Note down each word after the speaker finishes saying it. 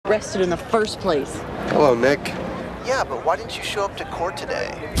arrested in the first place. Hello, Nick. Yeah, but why didn't you show up to court today?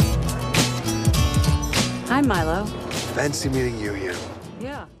 Hi, Milo. Fancy meeting you here.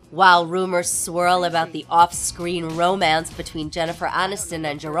 Yeah. While rumors swirl about the off-screen romance between Jennifer Aniston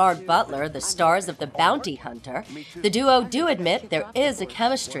and Gerard Butler, the stars of The Bounty Hunter, the duo do admit there is a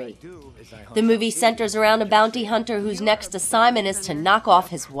chemistry. The movie centers around a bounty hunter whose next assignment is to knock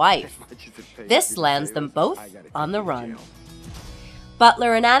off his wife. This lands them both on the run.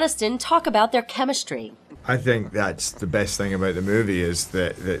 Butler and Aniston talk about their chemistry. I think that's the best thing about the movie is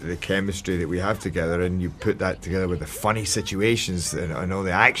the chemistry that we have together, and you put that together with the funny situations and all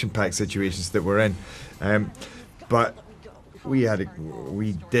the action-packed situations that we're in. But we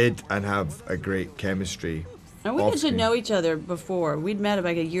did and have a great chemistry. And we didn't know each other before. We'd met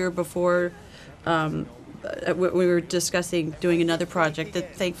about a year before. We were discussing doing another project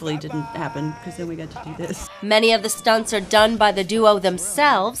that thankfully didn't happen because then we got to do this. Many of the stunts are done by the duo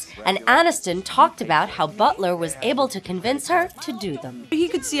themselves, and Aniston talked about how Butler was able to convince her to do them. He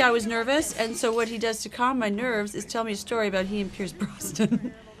could see I was nervous, and so what he does to calm my nerves is tell me a story about he and Pierce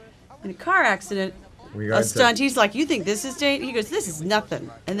Brosnan in a car accident. A stunt. He's like, "You think this is date?" He goes, "This is nothing,"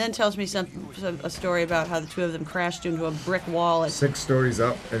 and then tells me a story about how the two of them crashed into a brick wall. 6 stories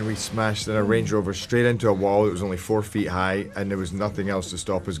up, and we smashed in a Range Rover straight into a wall that was only 4 feet high, and there was nothing else to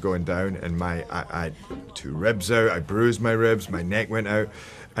stop us going down. And I had 2 ribs out. I bruised my ribs. My neck went out,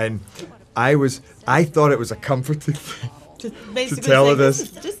 and I thought it was a comforting thing to tell her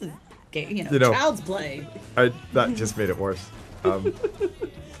this. This is child's play. That just made it worse.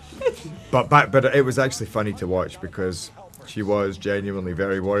 But it was actually funny to watch because she was genuinely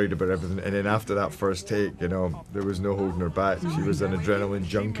very worried about everything. And then after that first take, there was no holding her back. She was an adrenaline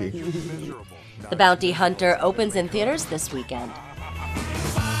junkie. The Bounty Hunter opens in theaters this weekend.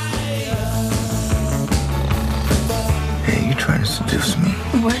 Hey, you trying to seduce me?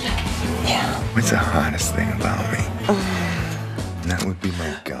 What? Yeah. What's the hottest thing about me? That would be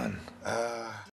my gun.